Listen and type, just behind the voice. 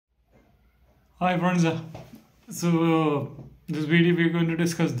Hi friends, this video we are going to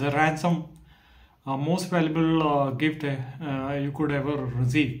discuss the ransom, most valuable gift you could ever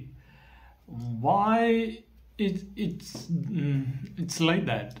receive. Why it's like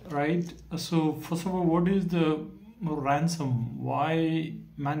that, right? So first of all, what is the ransom? Why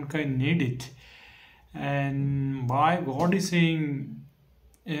mankind need it, and why God is saying,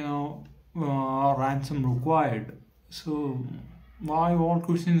 ransom required? So why all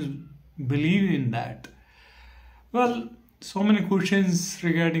Christians believe in that? Well, so many questions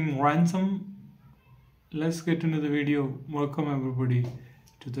regarding ransom. Let's get into the video. Welcome everybody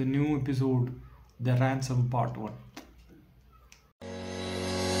to the new episode, the Ransom Part 1.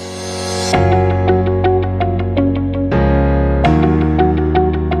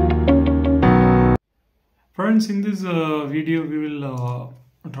 Friends, in this video we will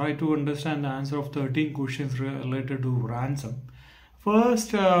try to understand the answer of 13 questions related to ransom.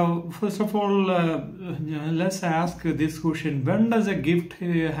 First of all, let's ask this question: when does a gift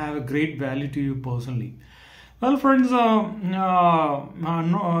have a great value to you personally? Well, friends,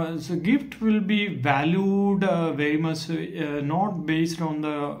 the gift will be valued very much not based on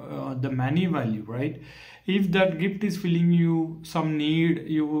the money value, right? If that gift is filling you some need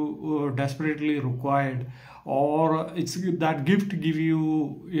you desperately required, or it's that gift give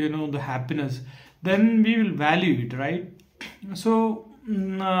you the happiness, then we will value it, right? So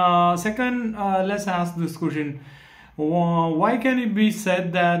second, let's ask this question: why can it be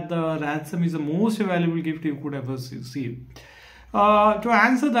said that the ransom is the most valuable gift you could ever receive? To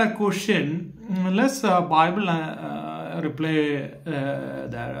answer that question, let's Bible reply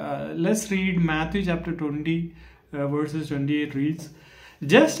that. Let's read Matthew chapter 20 verses 28 reads,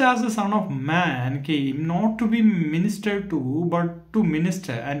 "Just as the Son of Man came not to be ministered to, but to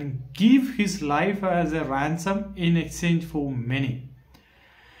minister and give his life as a ransom in exchange for many."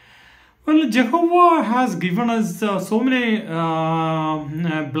 Well, Jehovah has given us so many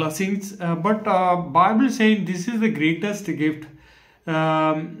blessings, but Bible saying this is the greatest gift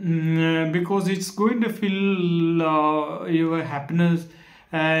because it's going to fill your happiness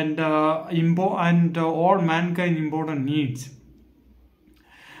and all mankind important needs.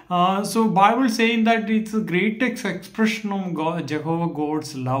 So Bible saying that it's the greatest expression of God, Jehovah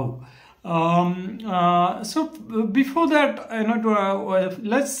God's love. So before that,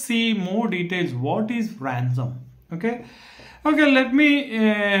 let's see more details. What is ransom? Okay, let me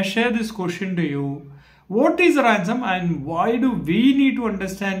share this question to you. What is ransom, and why do we need to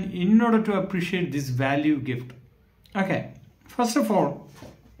understand in order to appreciate this value gift? Okay, first of all,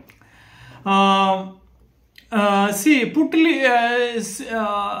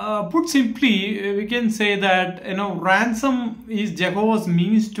 put simply, we can say that ransom is Jehovah's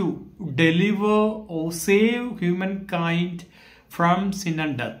means to deliver or save humankind from sin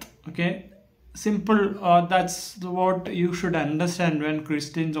and death. Okay, simple. That's what you should understand when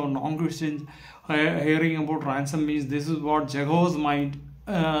Christians or non-Christians are hearing about ransom. Means this is what Jehovah's mind.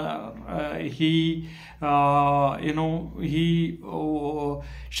 He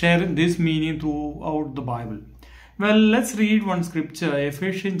shared this meaning throughout the Bible. Well, let's read one scripture,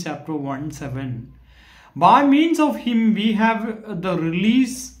 Ephesians chapter 1:7. "By means of him we have the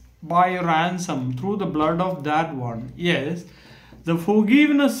release by ransom through the blood of that one, yes, the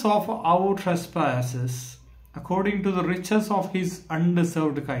forgiveness of our trespasses, according to the riches of his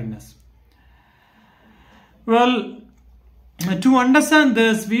undeserved kindness." Well, to understand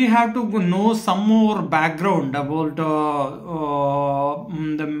this, we have to know some more background about the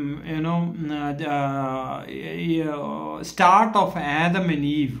start of Adam and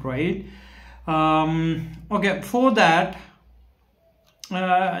Eve, right? Okay, for that,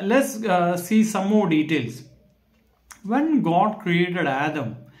 let's see some more details. When God created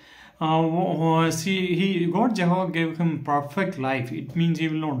Adam, God Jehovah gave him perfect life. It means he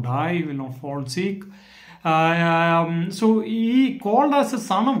will not die, he will not fall sick. So he called us a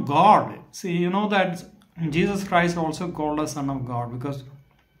son of God. See, you know that Jesus Christ also called us son of God because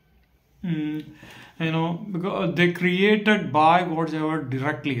because they created by God Jehovah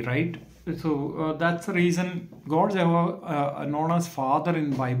directly, right? So that's the reason God Jehovah known as Father in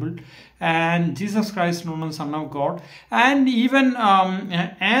the Bible, and Jesus Christ known as Son of God, and even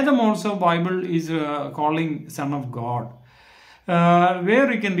Adam also Bible is calling Son of God. Where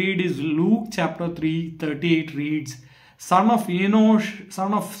we can read is Luke chapter 3:38 reads, "Son of Enosh,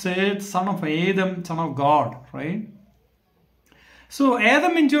 son of Seth, son of Adam, son of God," right? So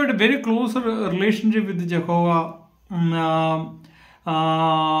Adam enjoyed a very close relationship with Jehovah,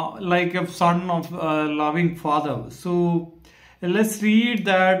 like a son of a loving father. So Let's read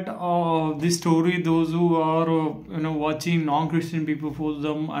that this story. Those who are watching non-Christian people, for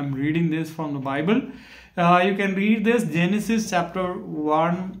them I'm reading this from the Bible. You can read this, Genesis chapter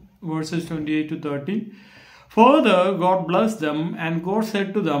 1 verses 28 to 30. Further, God blessed them, and God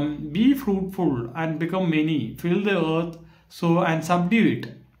said to them, "Be fruitful and become many, fill the earth and subdue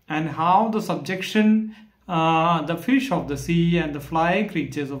it, and have the subjection the fish of the sea and the flying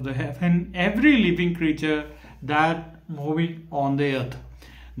creatures of the heaven, every living creature that moving on the earth."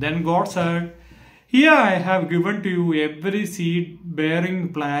 Then God said, "Here I have given to you every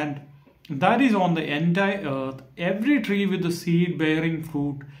seed-bearing plant that is on the entire earth, every tree with the seed-bearing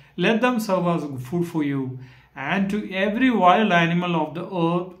fruit. Let them serve as food for you, and to every wild animal of the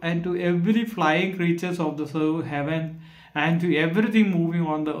earth, and to every flying creatures of the heaven, and to everything moving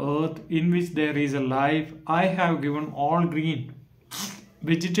on the earth in which there is a life, I have given all green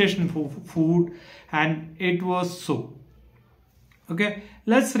vegetation for food." And it was so. Okay,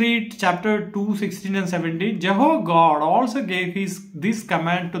 let's read chapter 2, 16 and 17. Jehovah God also gave this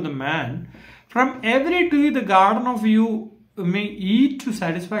command to the man, "From every tree the garden of you may eat to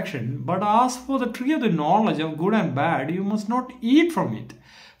satisfaction, but as for the tree of the knowledge of good and bad, you must not eat from it.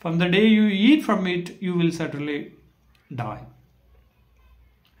 From the day you eat from it, you will certainly die."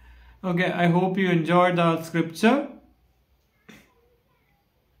 Okay, I hope you enjoyed the scripture.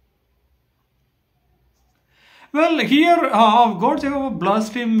 Well, here God Jehovah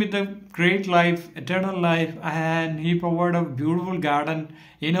blessed him with a great life, eternal life, and he provided a beautiful garden,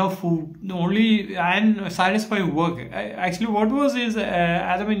 enough food, only and satisfying work. Actually, what was his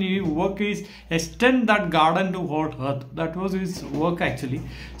Adam and Eve work is extend that garden to whole earth. That was his work actually.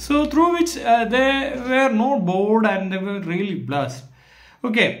 So through which they were not bored and they were really blessed.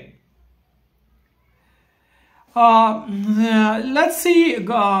 Okay. Let's see,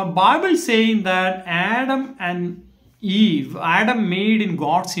 Bible saying that Adam and Eve, Adam made in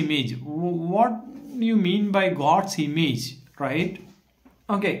God's image. What do you mean by God's image, right?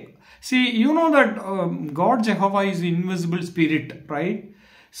 Okay, see, you know that God Jehovah is invisible spirit, right?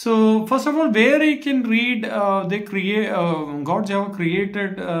 So first of all, where you can read, God Jehovah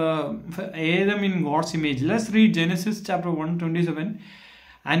created Adam in God's image. Let's read Genesis chapter 1:27.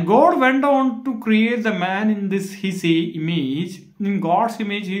 "And God went on to create the man in his image. In God's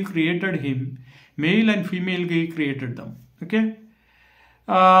image he created him. Male and female he created them." Okay.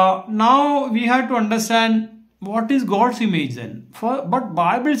 Now we have to understand what is God's image then. But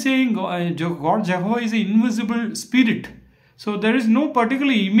Bible saying God Jehovah is an invisible spirit. So there is no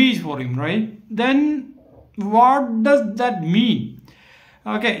particular image for him, right? Then what does that mean?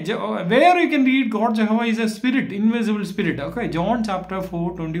 Okay, where you can read God Jehovah is a spirit, invisible spirit. Okay, John chapter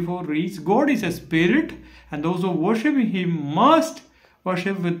 4:24 reads, "God is a spirit, and those who worship him must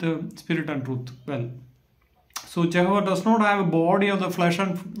worship with the spirit and truth." Well, so Jehovah does not have a body of the flesh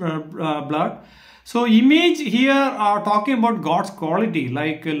and blood. So image here are talking about God's quality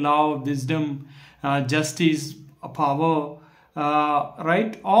like love, wisdom, justice, power,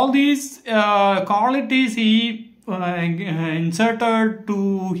 right? All these qualities he inserted to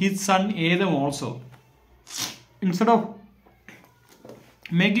his son Adam also. Instead of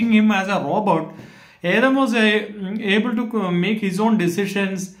making him as a robot, Adam was able to make his own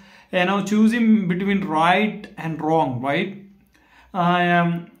decisions, choosing between right and wrong, right?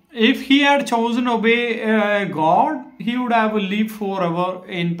 If he had chosen to obey God, he would have lived forever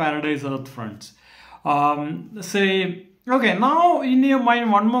in paradise earth, friends. Okay, now in your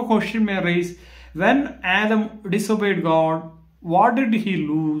mind one more question may arise. When Adam disobeyed God, what did he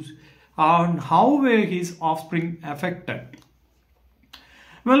lose, and how were his offspring affected?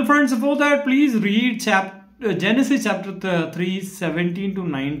 Well, friends, for that, please read Genesis chapter 3, 17 to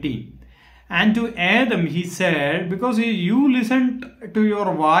 19. "And to Adam he said, because you listened to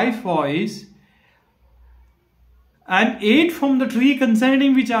your wife's voice and ate from the tree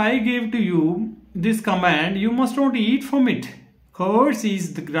concerning which I gave to you this command, you must not eat from it. Cursed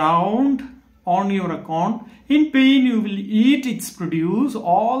is the ground on your account. In pain you will eat its produce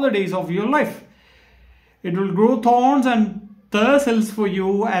all the days of your life. It will grow thorns and thistles for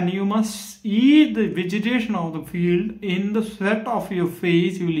you, and you must eat the vegetation of the field. In the sweat of your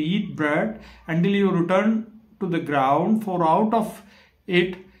face you will eat bread until you return to the ground, for out of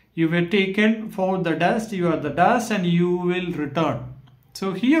it you were taken. For the dust, you are the dust, and you will return."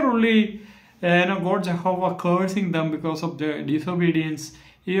 So here only God Jehovah cursing them because of their disobedience.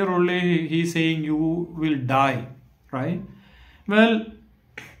 Here only he is saying you will die, right? Well,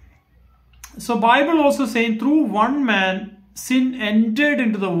 so Bible also saying through one man sin entered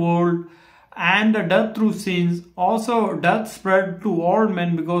into the world, and the death through sins. Also death spread to all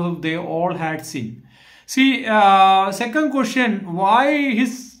men because of they all had sin. See, second question, why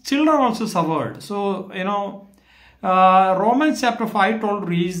his children also suffered? So, Romans chapter 5 told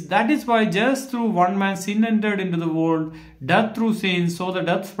reads, that is why just through one man sin entered into the world, death through sin, so the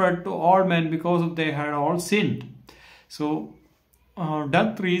death spread to all men because they had all sinned. So,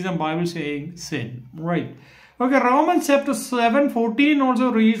 death reason Bible saying sin, right? Okay, Romans chapter 7:14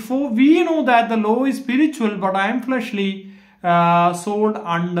 also reads, for we know that the law is spiritual, but I am fleshly, sold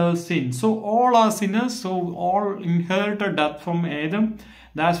under sin. So all are sinners, so all inherited death from Adam.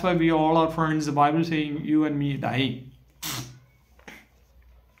 That's why we all are friends. The Bible saying you and me dying.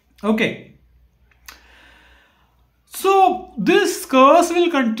 Okay. So this curse will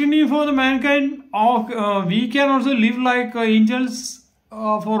continue for the mankind. We can also live like angels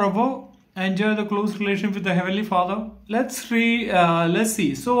forever. Enjoy the close relationship with the Heavenly Father. Let's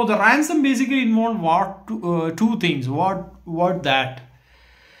see. So the ransom basically involved two things. What that?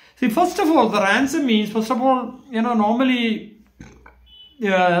 See, first of all, the ransom means, normally,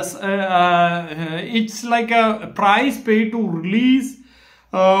 yes, it's like a price paid to release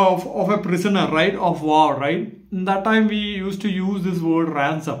of a prisoner, right? Of war, right? In that time we used to use this word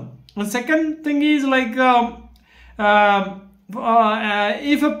ransom. The second thing is like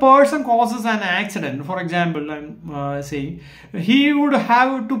if a person causes an accident, for example, I'm saying, he would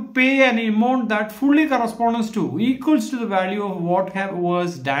have to pay an amount that fully corresponds to, equals to the value of what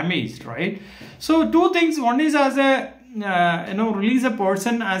was damaged, right? So two things. One is as a, release a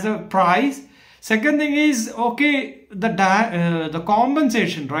person as a price. Second thing is, okay, the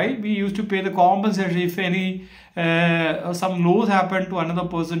compensation, right? We used to pay the compensation if any some loss happened to another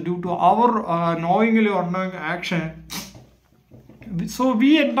person due to our knowingly or unknowing action. So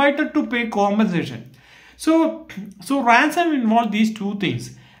we entitled to pay compensation. So ransom involved these two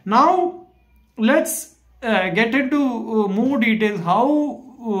things. Now let's get into more details how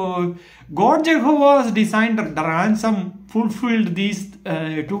God Jehovah's designed the ransom fulfilled these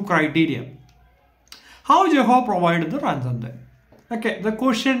two criteria. How Jehovah provided the ransom then? Okay, the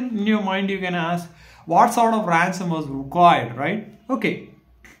question in your mind you can ask, what sort of ransom was required, right? Okay,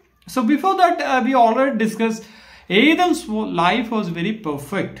 so before that we already discussed Adam's life was very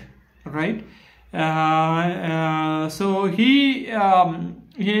perfect, right? So he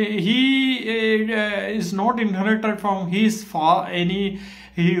is not inherited from his any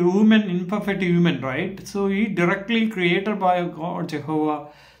imperfect human, right? So he directly created by God Jehovah.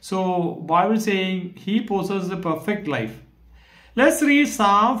 So Bible saying he possesses the perfect life. Let's read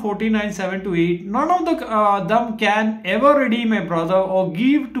Psalm 49:7-8. None of them can ever redeem a brother or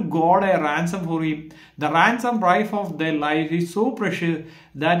give to God a ransom for him. The ransom price of their life is so precious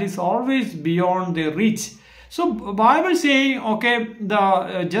that it's always beyond their reach. So Bible saying, okay,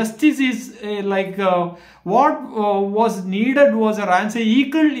 the justice is what was needed was a ransom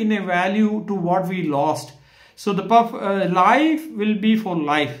equal in a value to what we lost. So the life will be for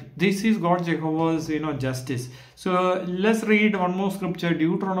life. This is God Jehovah's justice. So let's read one more scripture,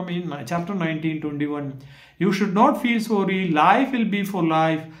 Deuteronomy chapter 19:21. You should not feel sorry. Life will be for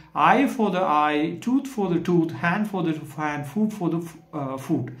life, eye for the eye, tooth for the tooth, hand for the hand, food for the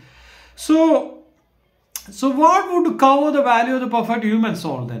food. So what would cover the value of the perfect human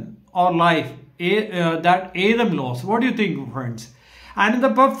soul then, or life that Adam lost? What do you think, friends? And in the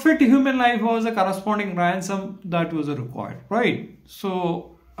perfect human life was a corresponding ransom that was required, right? So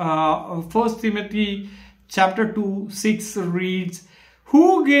 1 Timothy chapter 2:6 reads,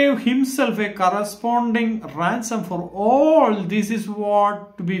 who gave himself a corresponding ransom for all. This is what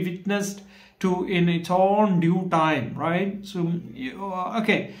to be witnessed to in its own due time, right? So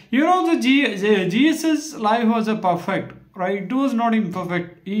okay, Jesus' life was a perfect, right? It was not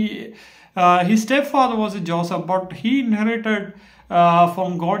imperfect. His stepfather was a Joseph, but he inherited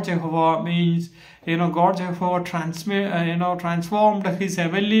from God Jehovah, means God Jehovah transformed his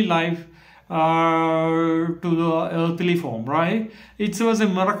heavenly life to the earthly form, right? It was a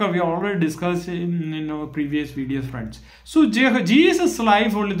miracle we already discussed in our previous videos, friends. So Jesus'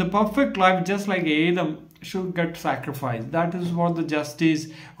 life, only the perfect life, just like Adam, should get sacrificed. That is what the justice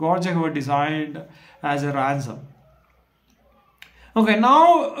God Jehovah designed as a ransom. Okay,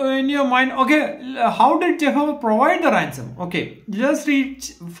 now in your mind, okay, how did Jehovah provide the ransom? Okay, just read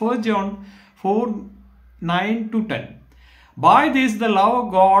 1 John 4:9-10. By this the love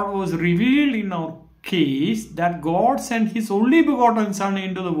of God was revealed in our case, that God sent his only begotten Son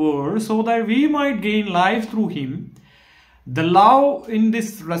into the world so that we might gain life through him. The love in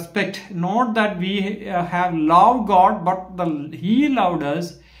this respect, not that we have loved God, but he loved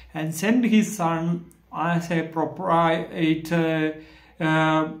us and sent his Son as a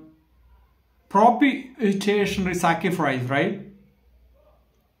propitiatory sacrifice, right?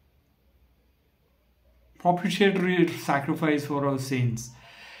 propitiatory sacrifice for our sins.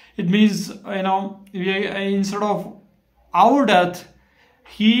 It means, instead of our death,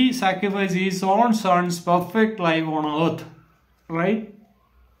 he sacrificed his own son's perfect life on earth, right?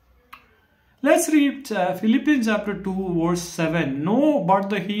 Let's read Philippians chapter 2 verse 7. No,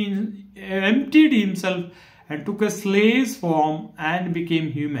 but he emptied himself and took a slave's form and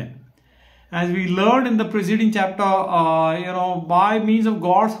became human. As we learned in the preceding chapter, by means of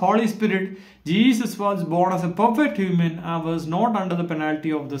God's Holy Spirit, Jesus was born as a perfect human and was not under the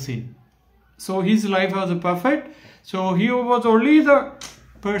penalty of the sin. So his life was perfect. So he was only the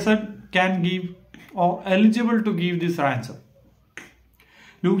person can give or eligible to give this ransom.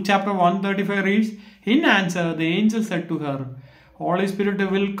 Luke chapter 1:35 reads, in answer, the angel said to her, Holy Spirit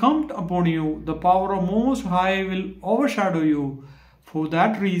will come upon you. The power of Most High will overshadow you. For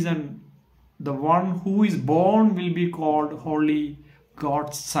that reason, the one who is born will be called Holy,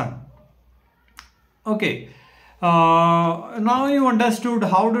 God's Son. Okay. Now you understood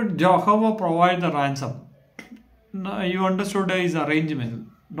how did Jehovah provide the ransom. Now you understood his arrangement,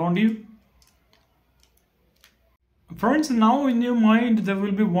 don't you? Friends, now in your mind there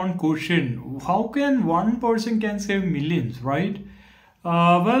will be one question. How can one person can save millions, right?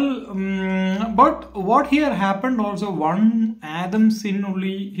 But what here happened also, one Adam's sin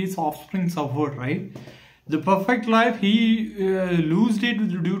only his offspring suffered, right? The perfect life he lost it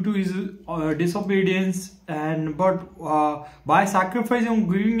due to his disobedience, but by sacrificing,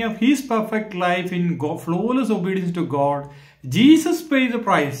 giving up his perfect life in flawless obedience to God, Jesus paid the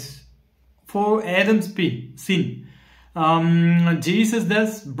price for Adam's sin. Jesus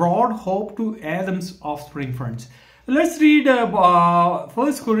thus brought hope to Adam's offspring, friends. Let's read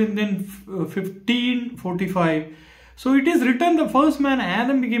 1 Corinthians 15:45. So it is written, the first man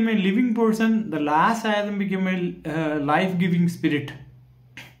Adam became a living person, the last Adam became a life-giving spirit.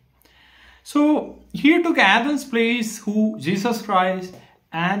 So he took Adam's place, who Jesus Christ,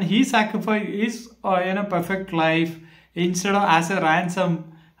 and he sacrificed his perfect life instead of as a ransom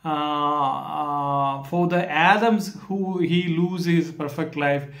for the Adams who he lose his perfect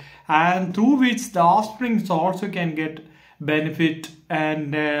life, and through which the offspring also can get benefit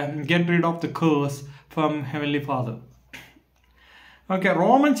and get rid of the curse from Heavenly Father. Okay,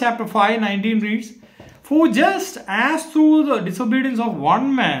 Romans chapter 5:19 reads, for just as through the disobedience of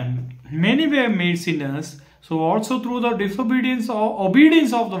one man many were made sinners, so also through the disobedience or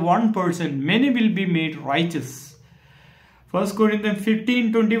obedience of the one person many will be made righteous. 1 Corinthians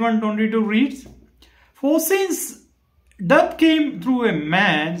 15:21-22 reads, for since death came through a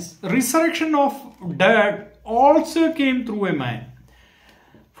man, resurrection of dead also came through a man.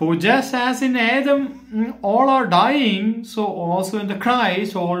 For just as in Adam all are dying, so also in the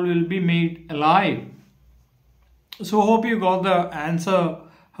Christ all will be made alive. So hope you got the answer.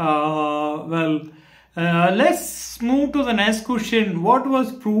 Let's move to the next question. What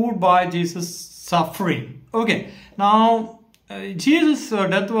was proved by Jesus' suffering? Okay, now Jesus'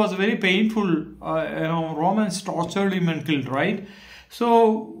 death was very painful. Romans tortured him and killed, right? So,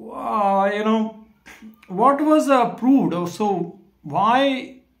 what was proved? So,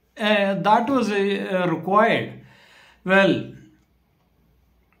 why that was required? Well,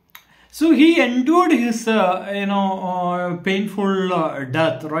 so he endured his, painful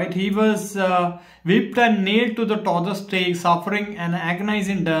death, right? He was whipped and nailed to the torture stake, suffering and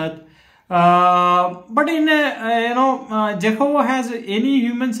agonizing death. But in Jehovah has any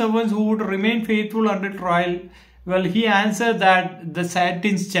human servants who would remain faithful under trial. Well, he answered that the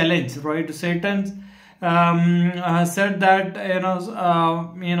Satan's challenge, right? Satan said that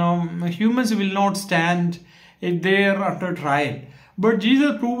humans will not stand if they are under trial. But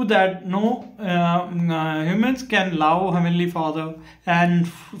Jesus proved that no, humans can love Heavenly Father and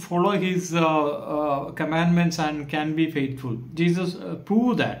follow His commandments and can be faithful. Jesus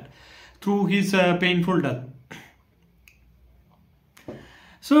proved that through His painful death.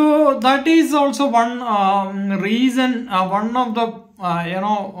 So that is also one reason, one of the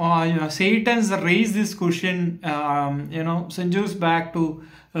Satan's raised this question, centuries back to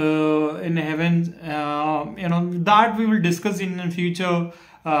in heaven. That we will discuss in future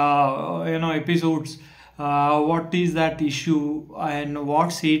episodes. What is that issue and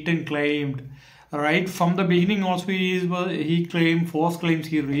what Satan claimed, right? From the beginning also he claimed false claims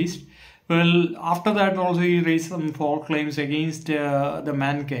he raised. Well, after that also he raised some false claims against the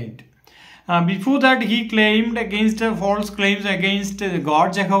mankind. Before that he claimed against false claims against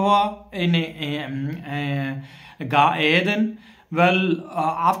God Jehovah in Eden. Well,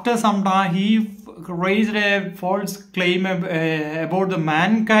 after some time he raised a false claim about the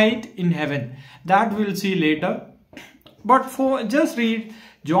mankind in heaven. That we'll see later. But just read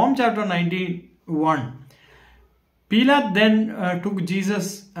John chapter 91. Pilate then took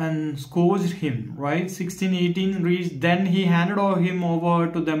Jesus and scourged him, right? 16:18 reads, then he handed him over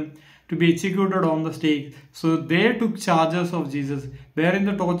to them to be executed on the stake. So they took charges of Jesus, bearing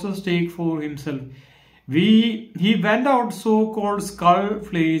the torture stake for himself. He went out so-called skull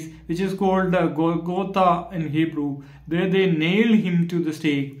place, which is called Golgotha in Hebrew, where they nailed him to the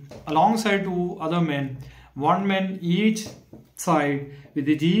stake alongside two other men, one man each side,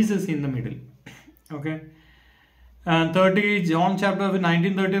 with Jesus in the middle. Okay. And 30, John chapter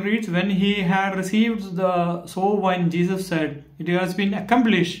 19:30 reads, when he had received the sour wine, Jesus said, it has been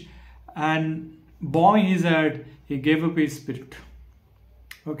accomplished, and bowing his head, he gave up his spirit.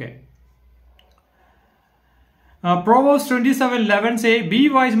 Okay. Proverbs 27:11 say, be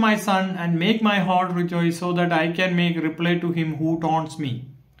wise, my son, and make my heart rejoice, so that I can make reply to him who taunts me.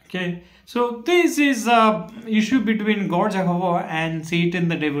 Okay, so this is a issue between God Jehovah and Satan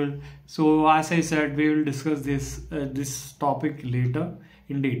the devil. So as I said, we will discuss this topic later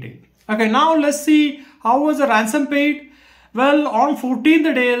in detail. Okay, now let's see how was the ransom paid. Well, on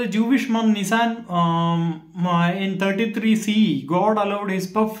 14th day, the Jewish month Nisan, in 33 CE, God allowed his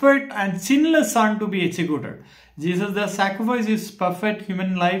perfect and sinless son to be executed. Jesus the sacrificed his perfect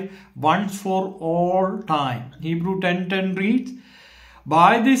human life once for all time. Hebrew 10:10 reads,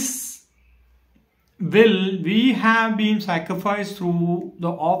 by this will we have been sacrificed through the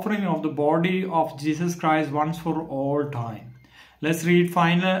offering of the body of Jesus Christ once for all time. Let's read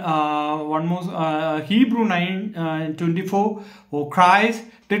one more, Hebrew 9:24. For Christ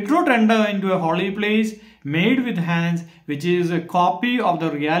did not enter into a holy place made with hands, which is a copy of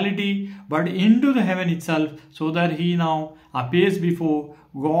the reality, but into the heaven itself, so that he now appears before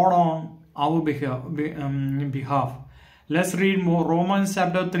God on our behalf. Let's read more. Romans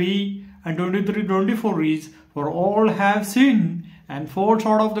chapter 3:23-24 reads, for all have sinned and fall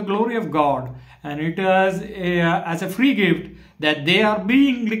short of the glory of God, and it is as a free gift that they are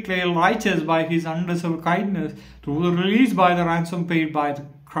being declared righteous by his undeserved kindness through the release by the ransom paid by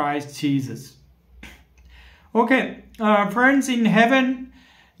Christ Jesus. Okay, friends, in heaven,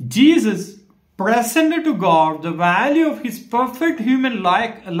 Jesus presented to God the value of his perfect human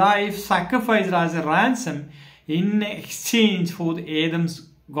life sacrificed as a ransom in exchange for Adam's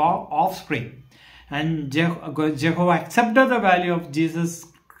offspring. And Jehovah accepted the value of Jesus'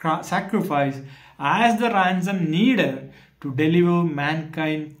 sacrifice as the ransom needed to deliver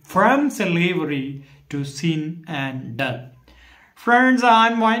mankind from slavery to sin and death. Friends,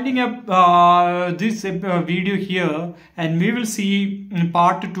 I'm winding up this video here, and we will see in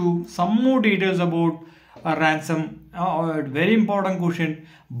part 2 some more details about ransom. A very important question,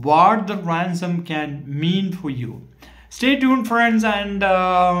 what the ransom can mean for you. Stay tuned, friends, and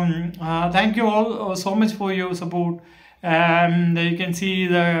thank you all so much for your support. And you can see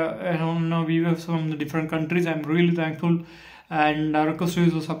the viewers from the different countries. I'm really thankful, and I request you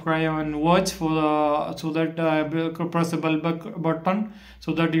to subscribe and watch for so that press the bell button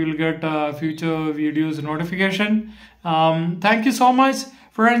so that you will get future videos notification. Thank you so much,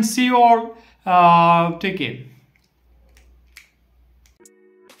 friends. See you all. Take care.